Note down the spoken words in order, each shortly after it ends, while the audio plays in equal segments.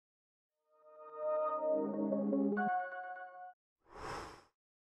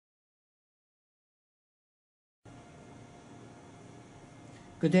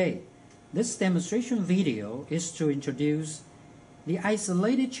Good day. This demonstration video is to introduce the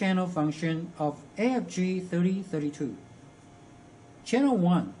isolated channel function of AFG 3032. Channel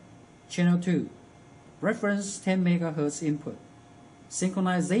 1, Channel 2, reference 10 MHz input,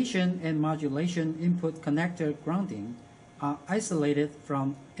 synchronization and modulation input connector grounding are isolated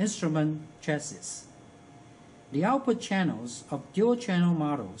from instrument chassis. The output channels of dual-channel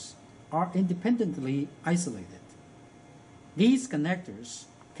models are independently isolated. These connectors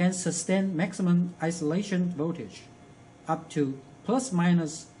can sustain maximum isolation voltage up to plus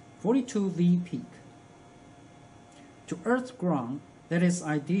minus 42 V peak. To earth ground that is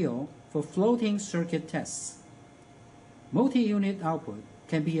ideal for floating circuit tests. Multi-unit output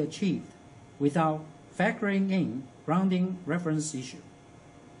can be achieved without factoring in grounding reference issue.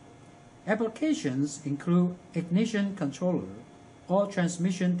 Applications include ignition controller or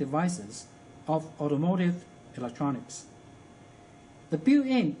transmission devices of automotive electronics. The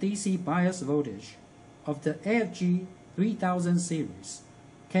built-in DC bias voltage of the AFG 3000 series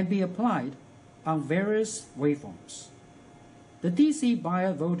can be applied on various waveforms. The DC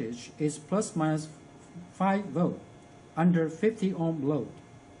bias voltage is plus minus 5 volt under 50 ohm load.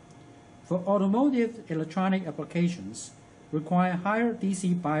 For automotive electronic applications require higher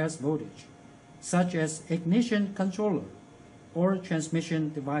DC bias voltage, such as ignition controller or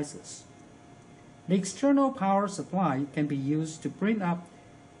transmission devices. The external power supply can be used to bring up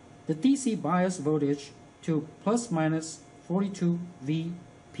the DC bias voltage to plus minus 42 V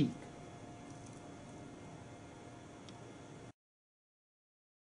peak.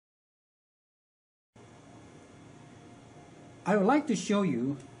 I would like to show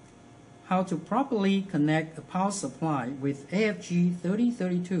you how to properly connect a power supply with AFG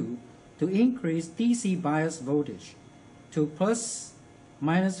 3032 to increase DC bias voltage to plus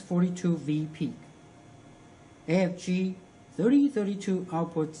minus 42 V peak. AFG 3032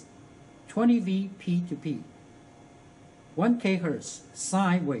 outputs 20 V P to P, 1 kHz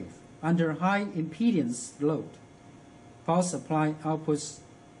sine wave under high impedance load. Power supply outputs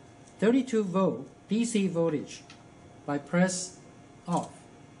 32 volt DC voltage by press off,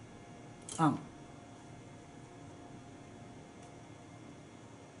 on.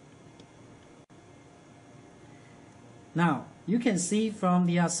 Now, you can see from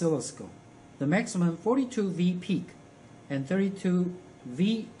the oscilloscope the maximum 42 V peak and 32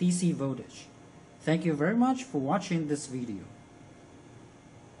 V DC voltage. Thank you very much for watching this video.